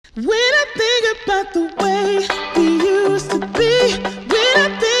When I think about the way we used to be, when I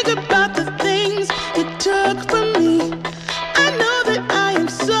think about the things you took from me, I know that I am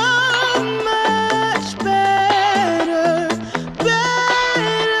so much better, better.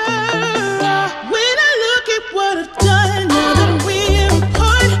 When I look at what I've done, now that we're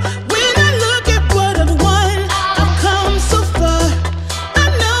apart, when I look at what I've won, I've come so far. I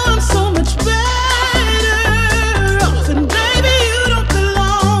know I'm so much better off, and baby, you don't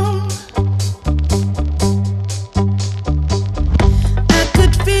belong. I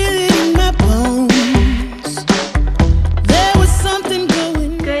could feel it in my bones. There was something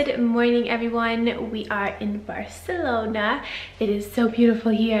going. Good morning, everyone. We are in Barcelona. It is so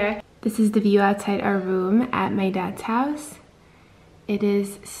beautiful here. This is the view outside our room at my dad's house. It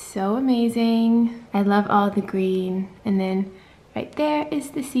is so amazing. I love all the green. And then right there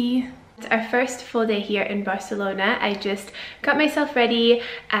is the sea. It's our first full day here in Barcelona. I just got myself ready.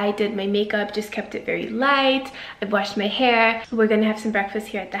 I did my makeup, just kept it very light. I washed my hair. We're gonna have some breakfast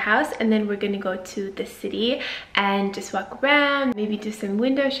here at the house, and then we're gonna go to the city and just walk around, maybe do some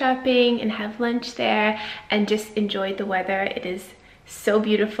window shopping and have lunch there and just enjoy the weather. It is so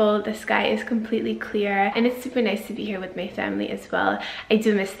beautiful. The sky is completely clear, and it's super nice to be here with my family as well. I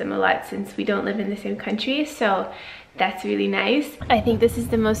do miss them a lot since we don't live in the same country, so that's really nice. I think this is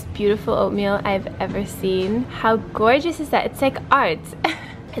the most beautiful oatmeal I've ever seen. How gorgeous is that? It's like art.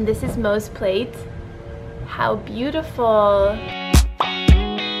 And this is Mo's plate. How beautiful.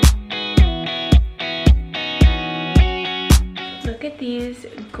 Look at these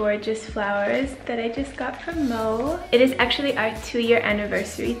gorgeous flowers that I just got from Mo. It is actually our 2-year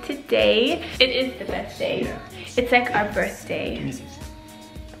anniversary today. It is the best day. Yeah. It's like our birthday.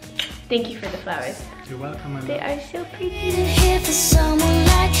 Thank you for the flowers. You're welcome. They are so pretty. Here for someone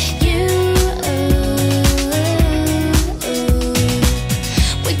like you.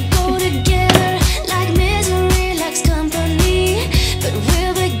 We go together like misery likes company, but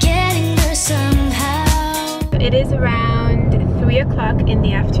we'll be getting there somehow. It is around 3 o'clock in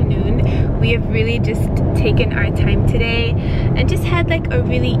the afternoon. We have really just taken our time today and just had like a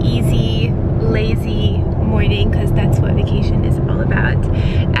really easy, lazy morning, because that's what vacation is all about.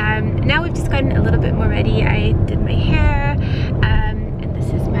 Now we've just gotten a little bit more ready. I did my hair, and this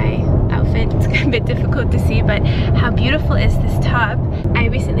is my outfit. It's a bit difficult to see, but how beautiful is this top? I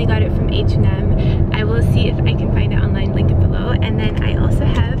recently got it from H&M. I will see if I can find it online, link it below. And then I also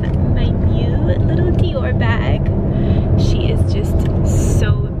have my new little Dior bag. She is just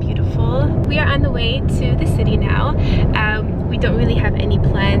so beautiful. We are on the way to the city now. We don't really have any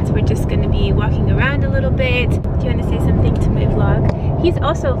plans. We're just gonna be walking around a little bit. Do you want to say something to my vlog? He's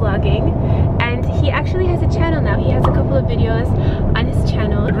also vlogging, and he actually has a channel now. He has a couple of videos on his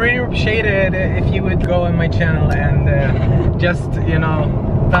channel. I'd really appreciate it if you would go on my channel and just, you know,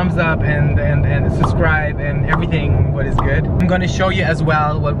 thumbs up and subscribe and everything what is good. I'm gonna show you as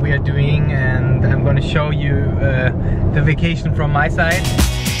well what we are doing, and I'm gonna show you the vacation from my side.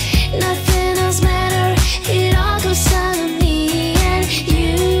 Nothing else matters. It all comes down to me and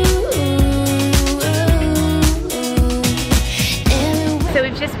you. So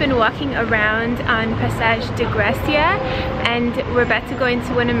we've just been walking around on Passage de Gracia, and we're about to go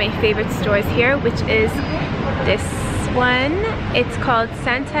into one of my favorite stores here, which is this one. It's called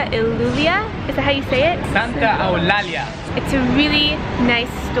Santa Eulalia. Is that how you say it? Santa Eulalia. It's a really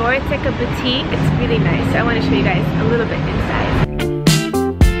nice store. It's like a boutique. It's really nice. So I want to show you guys a little bit inside.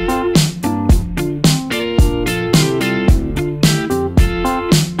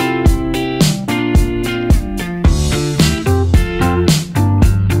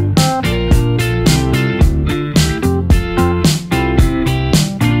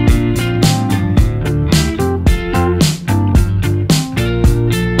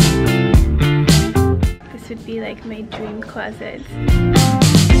 Like my dream closet.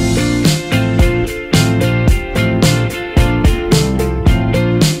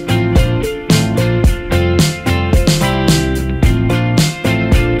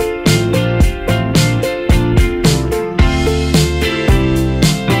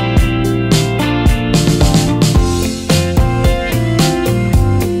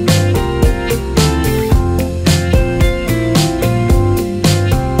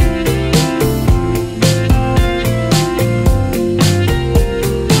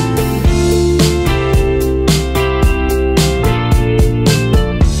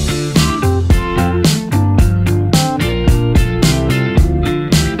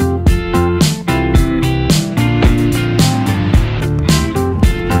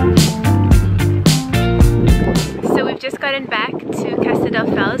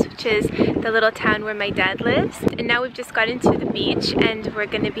 which is the little town where my dad lives. And now we've just gotten to the beach and we're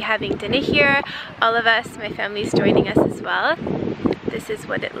going to be having dinner here. All of us, my family's joining us as well. This is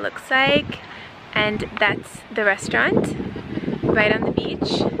what it looks like, and that's the restaurant right on the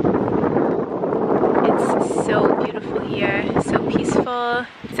beach. It's so beautiful here, so peaceful.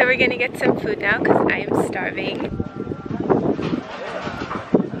 So we're gonna get some food now because I am starving.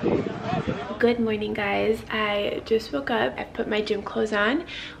 Good morning, guys. I just woke up. I put my gym clothes on.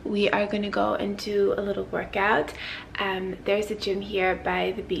 We are gonna go and do a little workout. There's a gym here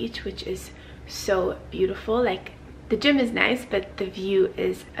by the beach, which is so beautiful. Like, the gym is nice, but the view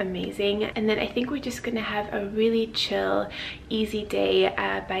is amazing. And then I think we're just gonna have a really chill, easy day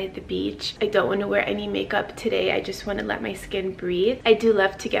by the beach. I don't want to wear any makeup today. I just want to let my skin breathe. I do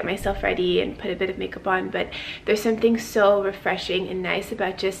love to get myself ready and put a bit of makeup on, but there's something so refreshing and nice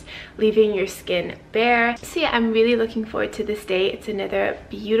about just leaving your skin bare. So yeah, I'm really looking forward to this day. It's another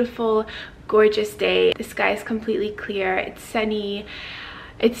beautiful, gorgeous day. The sky is completely clear. It's sunny.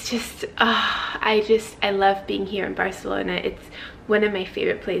 It's just, I love being here in Barcelona. It's one of my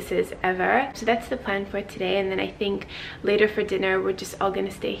favorite places ever. So that's the plan for today. And then I think later for dinner, we're just all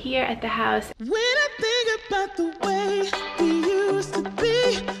gonna stay here at the house. When I think about the way we used to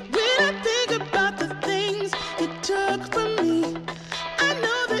be, when I think about the things you took from me, I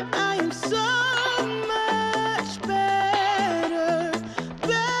know that I am so much better,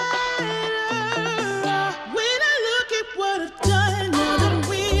 better. When I look at what I've done, now that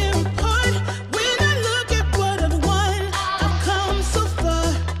we're apart, when I look at what I've won, I've come so far.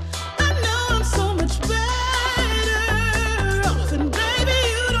 I know I'm so much better off, and baby,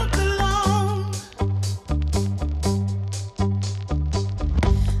 you don't belong.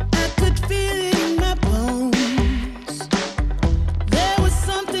 I could feel it in my bones. There was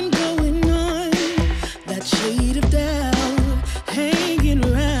something going on, that shade of doubt hanging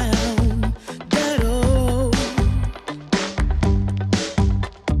around that old.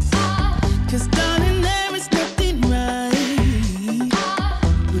 'Cause darling, there is nothing right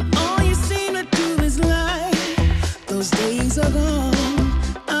when all you seem to do is lie. Those days are gone.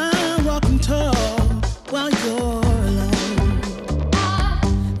 I'm walking tall while you're alone.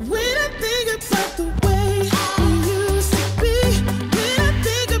 When I think about the way we used to be, when I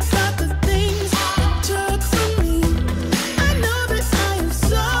think about the things you took from me, I know that I am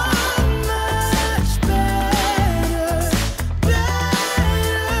so much better, better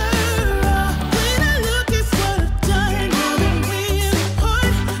off. When I look at what I've done, now that we're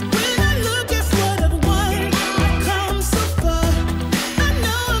apart, when I look at what I've won, I've come so far. I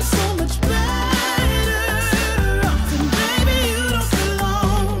know I'm so much better off, and baby, you don't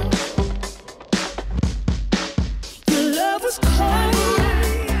belong. Your love was cold,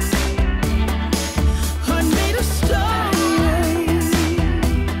 heart made of stone,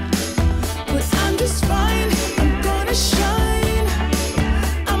 but I'm just fine. I'm gonna shine.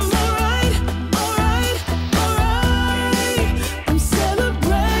 I'm alright, alright, alright. I'm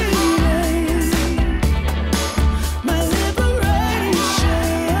celebrating my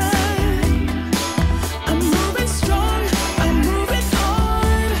liberation. I'm moving strong, I'm moving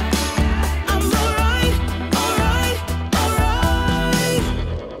on. I'm alright, alright, alright.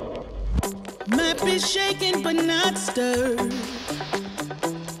 Might be shaken but not stirred.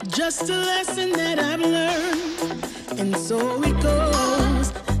 Just a lesson that I've learned. And so it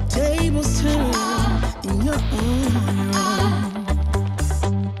goes. Tables turn and you're on your own.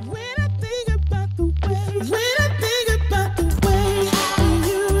 When I think about the way, when I think about the way we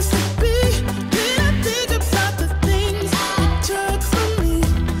used to be, when I think about the things you took from me,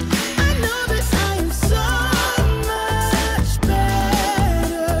 I know that I am so much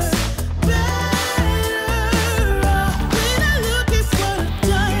better, better off. When I look at what I've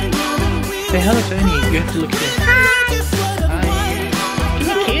done, now that we're Say hello to Annie. You have to look at it.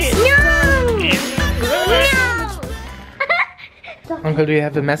 Uncle, do you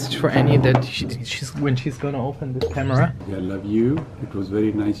have a message for Annie that she's when she's gonna open this camera? I love you. It was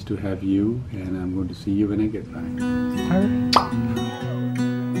very nice to have you, and I'm going to see you when I get back.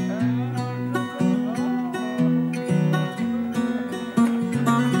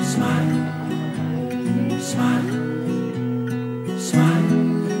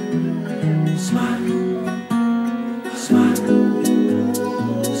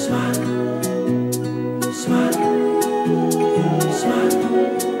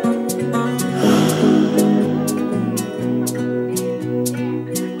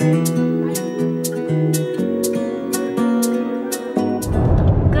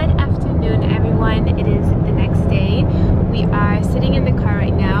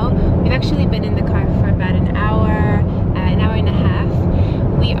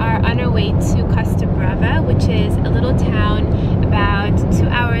 we are on our way to Costa Brava, which is a little town about 2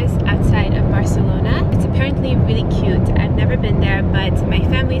 hours outside of Barcelona. It's apparently really cute. I've never been there, but my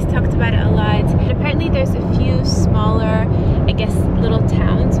family's talked about it a lot. And apparently there's a few smaller, I guess, little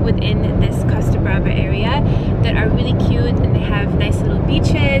towns within this Costa Brava area that are really cute, and they have nice little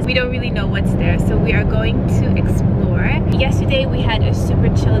beaches. We don't really know what's there, so we are going to explore. Yesterday we had a super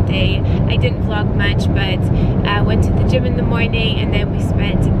chill day. I didn't vlog much, but went to the gym in the morning, and then we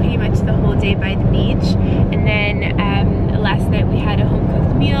spent pretty much the whole day by the beach. And then last night we had a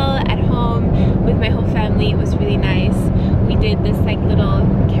home-cooked meal at home with my whole family. It was really nice. We did this like little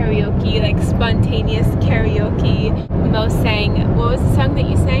karaoke, like spontaneous karaoke. Mo sang, what was the song that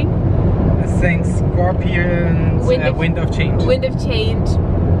you sang? I sang Scorpions, Wind of Change. Wind of Change.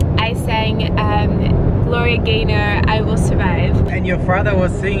 I sang Gloria Gaynor, I Will Survive. And your father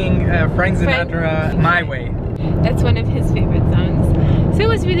was singing Frank Sinatra, My Way. That's one of his favorite songs. So it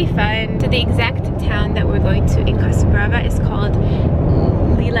was really fun. So the exact town that we're going to in Costa Brava is called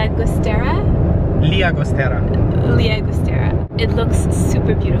Llagostera. It looks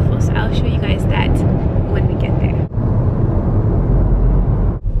super beautiful, so I'll show you guys that when we get there.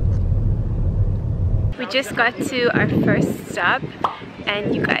 We just got to our first stop,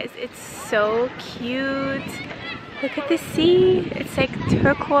 and you guys, it's so cute. Look at the sea. It's like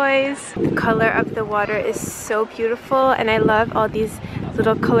turquoise. The color of the water is so beautiful, and I love all these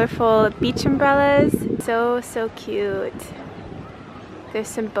little colorful beach umbrellas. So cute. There's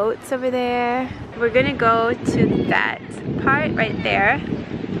some boats over there. We're gonna go to that part right there.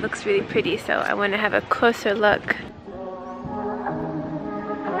 It looks really pretty, so I want to have a closer look.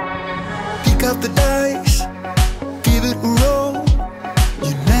 Pick up the dice, give it a roll.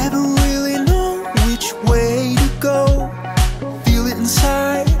 You never really know which way to go. Feel it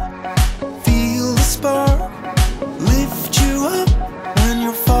inside, feel the spark, lift you up when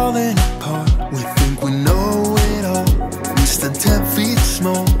you're falling apart. We think we know it all, we stand 10 feet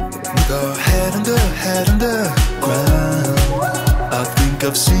small, with our head under ground. I think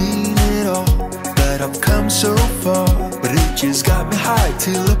I've seen it all, that I've come so far, but it just got me high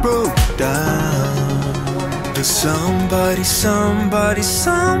till I broke down. Does somebody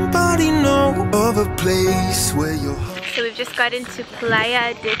know of a place where your heart... So we've just got into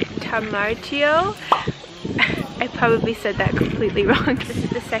Playa de Tamargio. I probably said that completely wrong. This is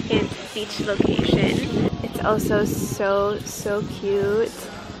the second beach location. It's also so cute.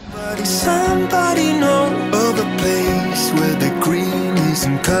 Somebody know of a place where the green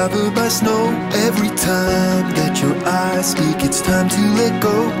isn't covered by snow. Every time that your eyes speak, it's time to let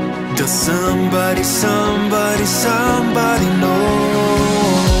go. Does somebody know?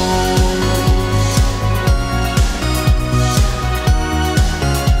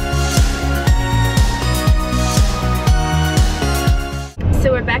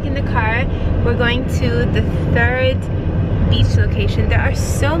 So we're back in the car. We're going to the third beach location. There are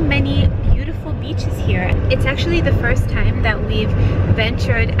so many beautiful beaches here. It's actually the first time that we've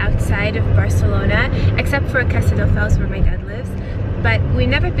ventured outside of Barcelona, except for Castelldefels where my dad lives. But we've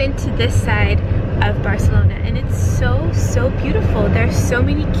never been to this side of Barcelona, and it's so beautiful. There's so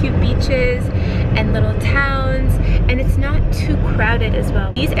many cute beaches and little towns, and it's not too crowded as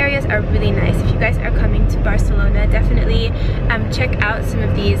well. These areas are really nice. If you guys are coming to Barcelona, definitely check out some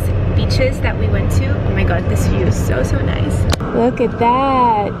of these beaches that we went to. Oh my god, this view is so nice. Look at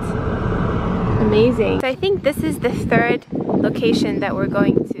that. Amazing. So I think this is the third location that we're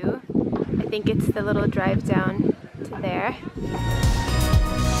going to. I think it's the little drive down to there.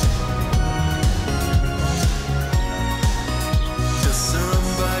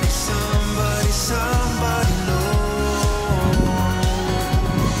 Somebody know.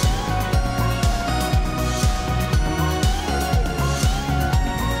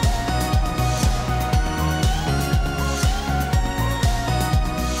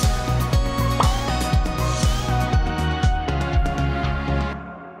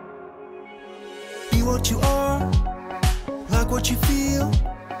 Be what you are, like what you feel.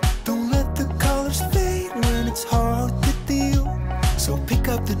 Don't let the colors fade when it's hard to deal. So pick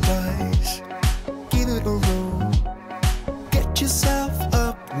up the dice, give it a roll. Get yourself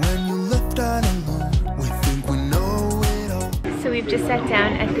up when you left out alone. We think we know it all. So we've just sat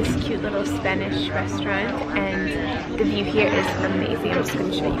down at this cute little Spanish restaurant, and the view here is amazing. I'm just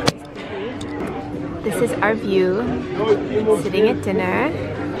going to show you guys quickly. This is our view, sitting at dinner.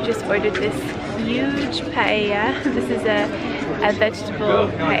 We just ordered this huge paella. This is a vegetable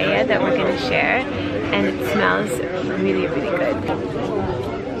paella that we're going to share, and it smells really good.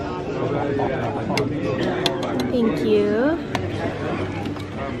 Thank you.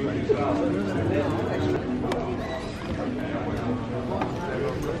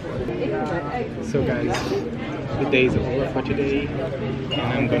 So guys, the day is over for today, and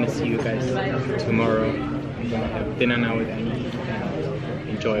I'm gonna see you guys tomorrow. I'm gonna have dinner now with Annie and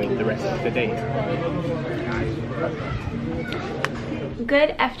enjoy the rest of the day.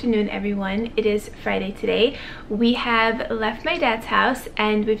 Good afternoon, everyone. It is Friday today. We have left my dad's house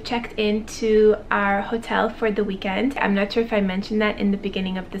and we've checked into our hotel for the weekend. I'm not sure if I mentioned that in the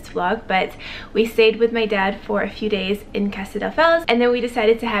beginning of this vlog, but we stayed with my dad for a few days in Casa del Fels, and then we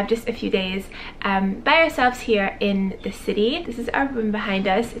decided to have just a few days by ourselves here in the city. This is our room behind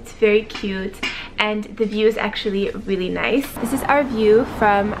us. It's very cute and the view is actually really nice. This is our view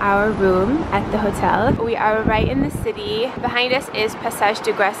from our room at the hotel. We are right in the city. Behind us is Passage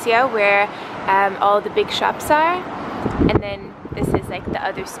de Gracia, where all the big shops are, and then this is like the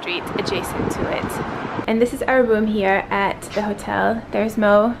other street adjacent to it. And this is our room here at the hotel. There's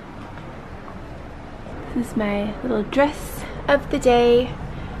Mo. This is my little dress of the day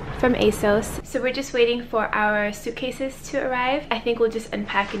from ASOS. So we're just waiting for our suitcases to arrive. I think we'll just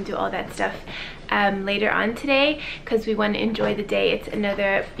unpack and do all that stuff later on today because we want to enjoy the day. It's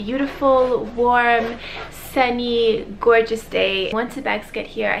another beautiful, warm, sunny, gorgeous day. Once the bags get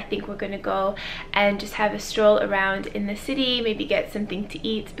here, I think we're gonna go and just have a stroll around in the city, maybe get something to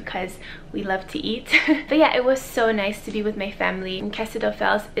eat because we love to eat. But yeah, it was so nice to be with my family. And Casa del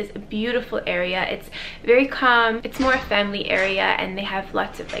Fels is a beautiful area. It's very calm. It's more a family area and they have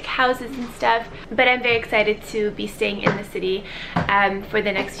lots of like houses and stuff. But I'm very excited to be staying in the city for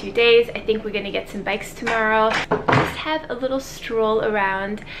the next few days. I think we're gonna get some bikes tomorrow. Just have a little stroll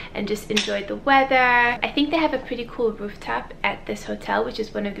around and just enjoy the weather. I think they have a pretty cool rooftop at this hotel, which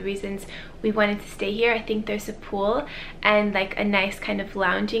is one of the reasons we wanted to stay here. I think there's a pool and like a nice kind of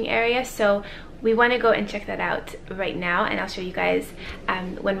lounging area, so we want to go and check that out right now, and I'll show you guys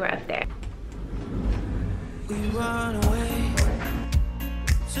when we're up there. We run away,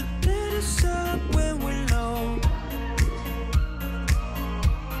 so let us up when we're low.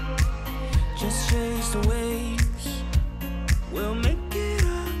 Just chase the waves, we'll make it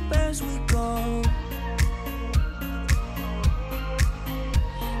up as we go.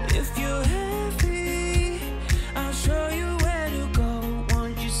 If you're heavy, I'll show you where to go.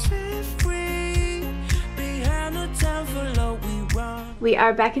 Won't you set free? Behind the town below we run. We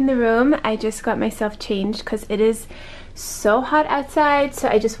are back in the room. I just got myself changed because it is so hot outside, so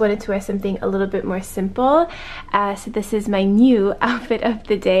I just wanted to wear something a little bit more simple. So this is my new outfit of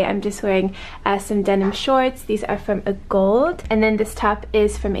the day. I'm just wearing some denim shorts. These are from a Gold, and then this top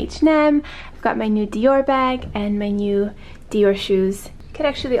is from H&M. I've got my new Dior bag and my new Dior shoes. You could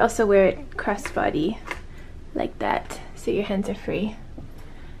actually also wear it crossbody like that, so your hands are free.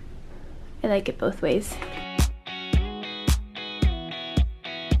 I like it both ways.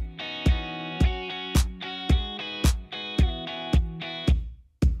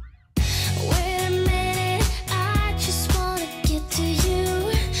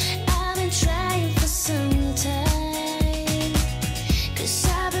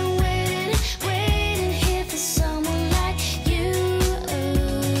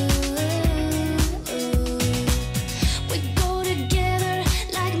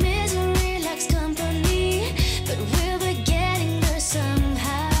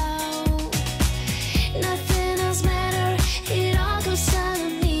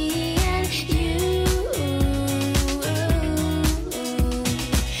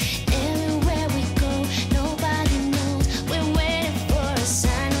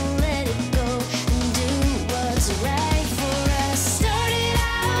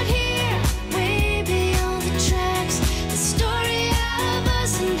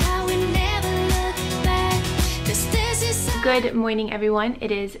 Good morning, everyone.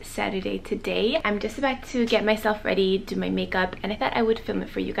 It is Saturday today. I'm just about to get myself ready, do my makeup, and I thought I would film it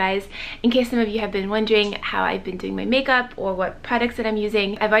for you guys in case some of you have been wondering how I've been doing my makeup or what products that I'm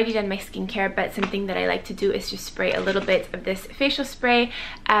using. I've already done my skincare, but something that I like to do is just spray a little bit of this facial spray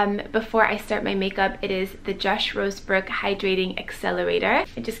before I start my makeup. It is the Rosebrook Hydrating Accelerator.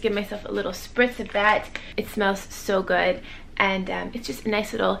 I just give myself a little spritz of that. It smells so good. And it's just a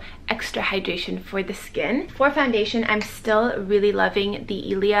nice little extra hydration for the skin. For foundation, I'm still really loving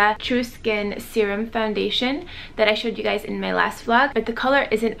the Ilia True Skin Serum Foundation that I showed you guys in my last vlog, but the color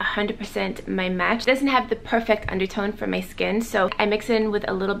isn't 100% my match. It doesn't have the perfect undertone for my skin, so I mix it in with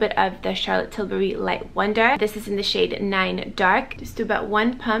a little bit of the Charlotte Tilbury Light Wonder. This is in the shade 9 Dark. Just do about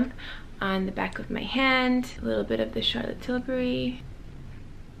one pump on the back of my hand, a little bit of the Charlotte Tilbury.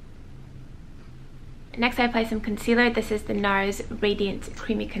 Next, I apply some concealer. This is the NARS Radiant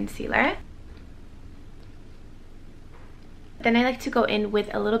Creamy Concealer. Then I like to go in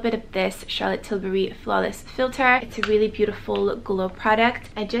with a little bit of this Charlotte Tilbury Flawless Filter. It's a really beautiful glow product.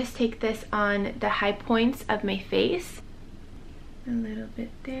 I just take this on the high points of my face. A little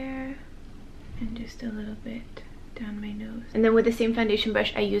bit there, and just a little bit down my nose. And then with the same foundation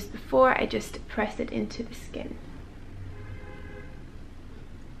brush I used before, I just press it into the skin.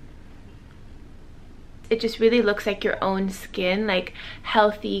 It just really looks like your own skin, like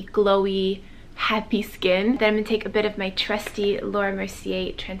healthy, glowy, happy skin. Then I'm going to take a bit of my trusty Laura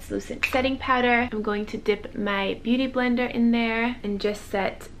Mercier translucent setting powder. I'm going to dip my beauty blender in there and just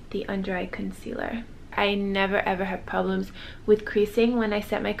set the under eye concealer. I never ever have problems with creasing when I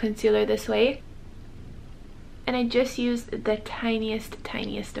set my concealer this way. And I just used the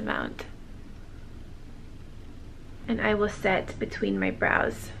tiniest amount. And I will set between my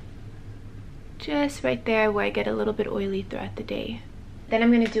brows. Just right there where I get a little bit oily throughout the day. Then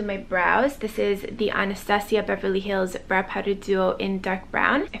I'm going to do my brows. This is the Anastasia Beverly Hills Brow Powder Duo in dark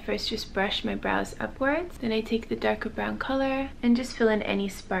brown. I first just brush my brows upwards. Then I take the darker brown color and just fill in any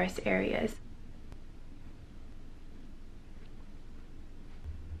sparse areas.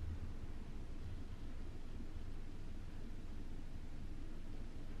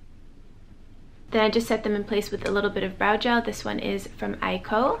 Then I just set them in place with a little bit of brow gel. This one is from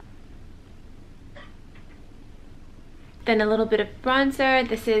Ico. Then a little bit of bronzer.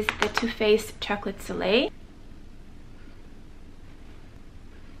 This is the Too Faced Chocolate Soleil.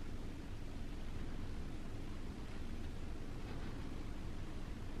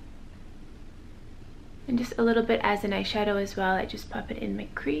 And just a little bit as an eyeshadow as well. I just pop it in my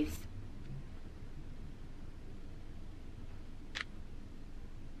crease.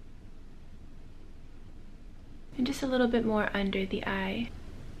 And just a little bit more under the eye.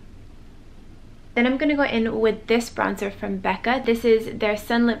 Then I'm going to go in with this bronzer from Becca. This is their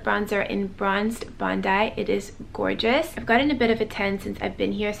Sunlit Bronzer in Bronzed Bondi. It is gorgeous. I've gotten a bit of a tan since I've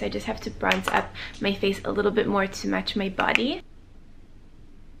been here, so I just have to bronze up my face a little bit more to match my body.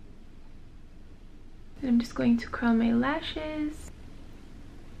 And I'm just going to curl my lashes.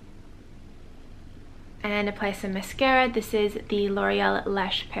 And apply some mascara. This is the L'Oreal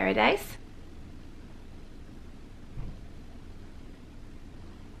Lash Paradise.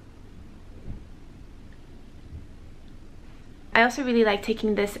 I also really like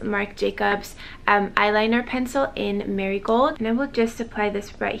taking this Marc Jacobs eyeliner pencil in Marigold, and I will just apply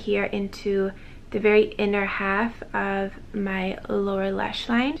this right here into the very inner half of my lower lash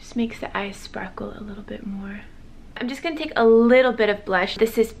line. Just makes the eyes sparkle a little bit more. I'm just going to take a little bit of blush.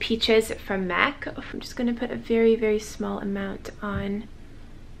 This is Peaches from MAC. I'm just going to put a very small amount on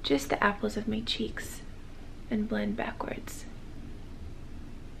just the apples of my cheeks and blend backwards.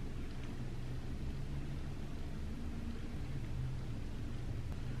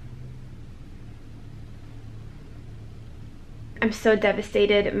 I'm so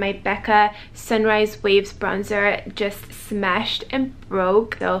devastated. My Becca Sunrise Waves bronzer just smashed and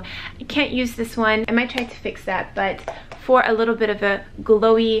broke, so I can't use this one. I might try to fix that, but for a little bit of a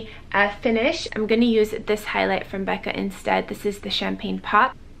glowy finish, I'm going to use this highlight from Becca instead. This is the Champagne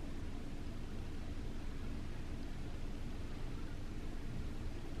Pop.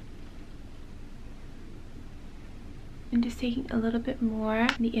 And just taking a little bit more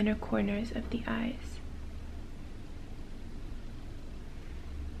in the inner corners of the eyes.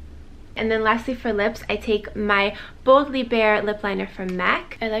 And then lastly for lips, I take my Boldly Bare lip liner from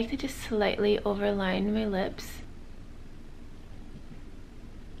MAC. I like to just slightly overline my lips.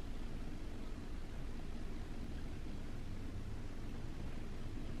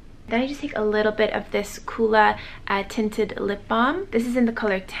 Then I just take a little bit of this Kula tinted lip balm. This is in the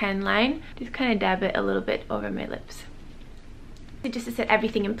color Tan Line. Just kind of dab it a little bit over my lips. Just to set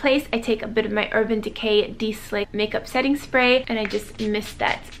everything in place, I take a bit of my Urban Decay De-Slick makeup setting spray and I just mist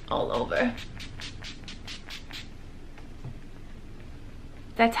that all over.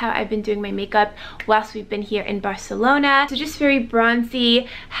 That's how I've been doing my makeup whilst we've been here in Barcelona. So just very bronzy,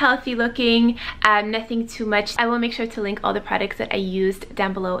 healthy looking, nothing too much. I will make sure to link all the products that I used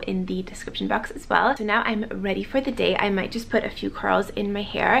down below in the description box as well. So now I'm ready for the day. I might just put a few curls in my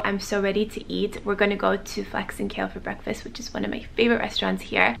hair. I'm so ready to eat. We're gonna go to Flex and Kale for breakfast, which is one of my favorite restaurants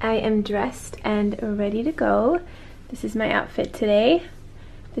here. I am dressed and ready to go. This is my outfit today.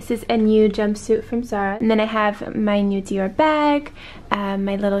 This is a new jumpsuit from Zara. And then I have my new Dior bag,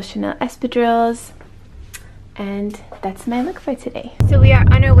 my little Chanel espadrilles, and that's my look for today. So we are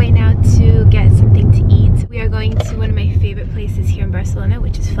on our way now to get something to eat. We are going to one of my favorite places here in Barcelona,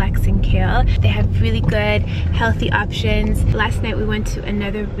 which is Flax and Kale. They have really good, healthy options. Last night we went to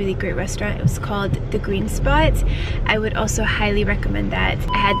another really great restaurant. It was called The Green Spot. I would also highly recommend that.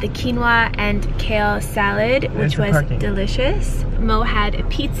 I had the quinoa and kale salad, which was delicious. Mo had a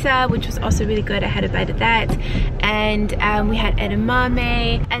pizza, which was also really good. I had a bite of that. And we had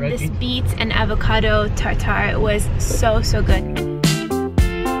edamame, and this beets and avocado tartare was so good.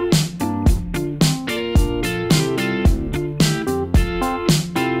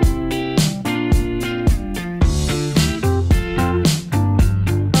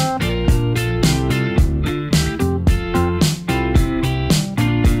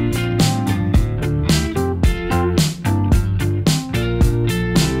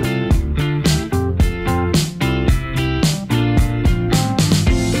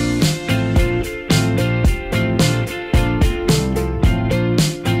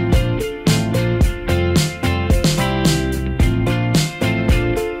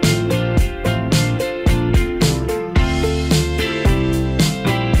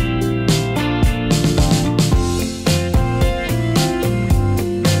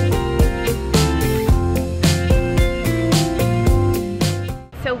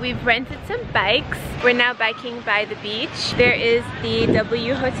 We've rented some bikes. We're now biking by the beach. There is the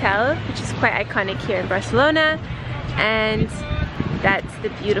W Hotel, which is quite iconic here in Barcelona, and that's the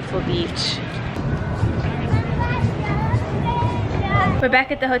beautiful beach. We're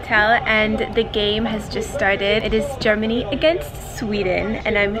back at the hotel and the game has just started. It is Germany against Sweden,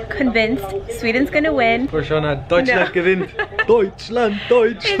 and I'm convinced Sweden's gonna win. Deutschland gewinnt. Deutschland.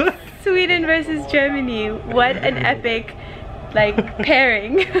 It's Sweden versus Germany. What an epic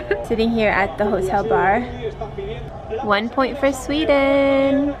pairing. Sitting here at the hotel bar. 1 point for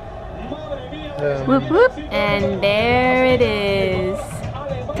Sweden. Whoop whoop. And there it is.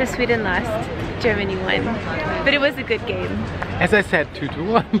 So Sweden lost, Germany won. But it was a good game. As I said,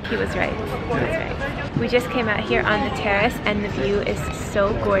 2-1. He was right. He was right. We just came out here on the terrace and the view is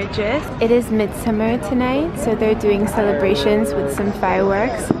so gorgeous. It is midsummer tonight, so they're doing celebrations with some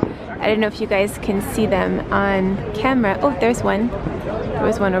fireworks. I don't know if you guys can see them on camera. Oh, there's one. There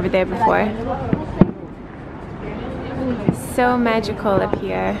was one over there before. So magical up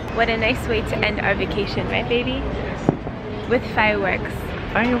here. What a nice way to end our vacation, right, baby? With fireworks.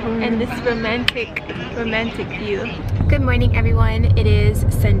 And this romantic view. Good morning, everyone. It is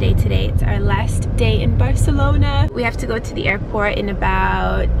Sunday today. It's our last day in Barcelona. We have to go to the airport in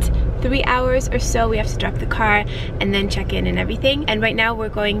about 3 hours or so. We have to drop the car and then check in and everything. And right now we're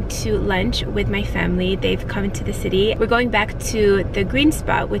going to lunch with my family. They've come to the city. We're going back to the Green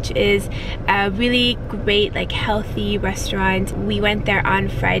Spot, which is a really great, healthy restaurant. We went there on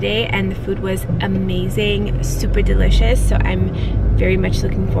Friday and the food was amazing, super delicious. So I'm very much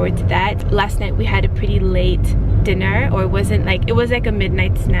looking forward to that. Last night we had a pretty late dinner, or it was like a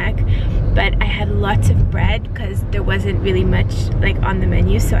midnight snack, but I had lots of bread because there wasn't really much on the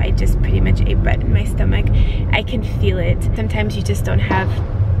menu, so I just pretty much ate bread in my stomach. I can feel it. Sometimes you just don't have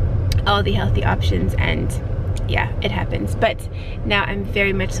all the healthy options, and yeah, it happens. But now I'm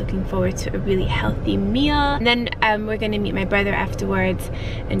very much looking forward to a really healthy meal. And then we're gonna meet my brother afterwards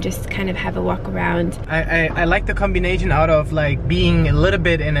and just kind of have a walk around. I like the combination out of being a little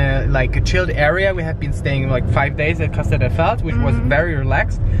bit in a chilled area. We have been staying 5 days at Costa del Feld, which was very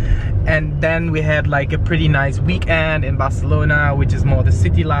relaxed. And then we had a pretty nice weekend in Barcelona, which is more the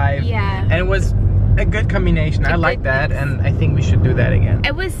city life. Yeah. And it was a good combination. I like that, and I think we should do that again.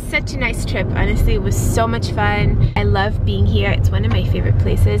 It was such a nice trip, honestly. It was so much fun. I love being here. It's one of my favorite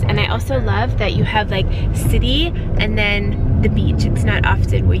places, and I also love that you have city and then the beach. It's not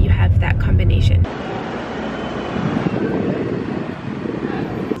often where you have that combination.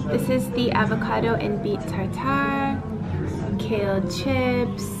 This is the avocado and beet tartare, kale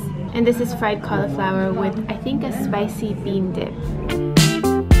chips, and this is fried cauliflower with, I think, a spicy bean dip.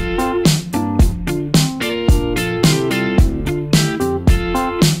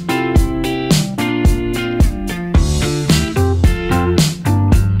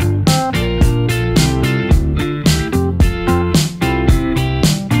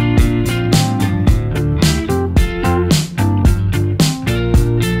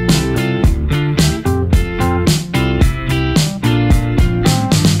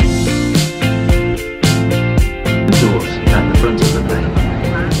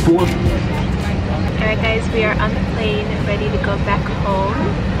 We are on the plane, ready to go back home.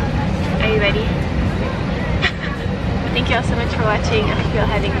 Are you ready? Thank you all so much for watching. I hope you're all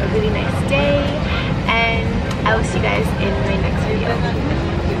having a really nice day, and I will see you guys in my next video.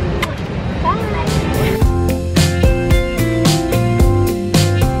 Bye!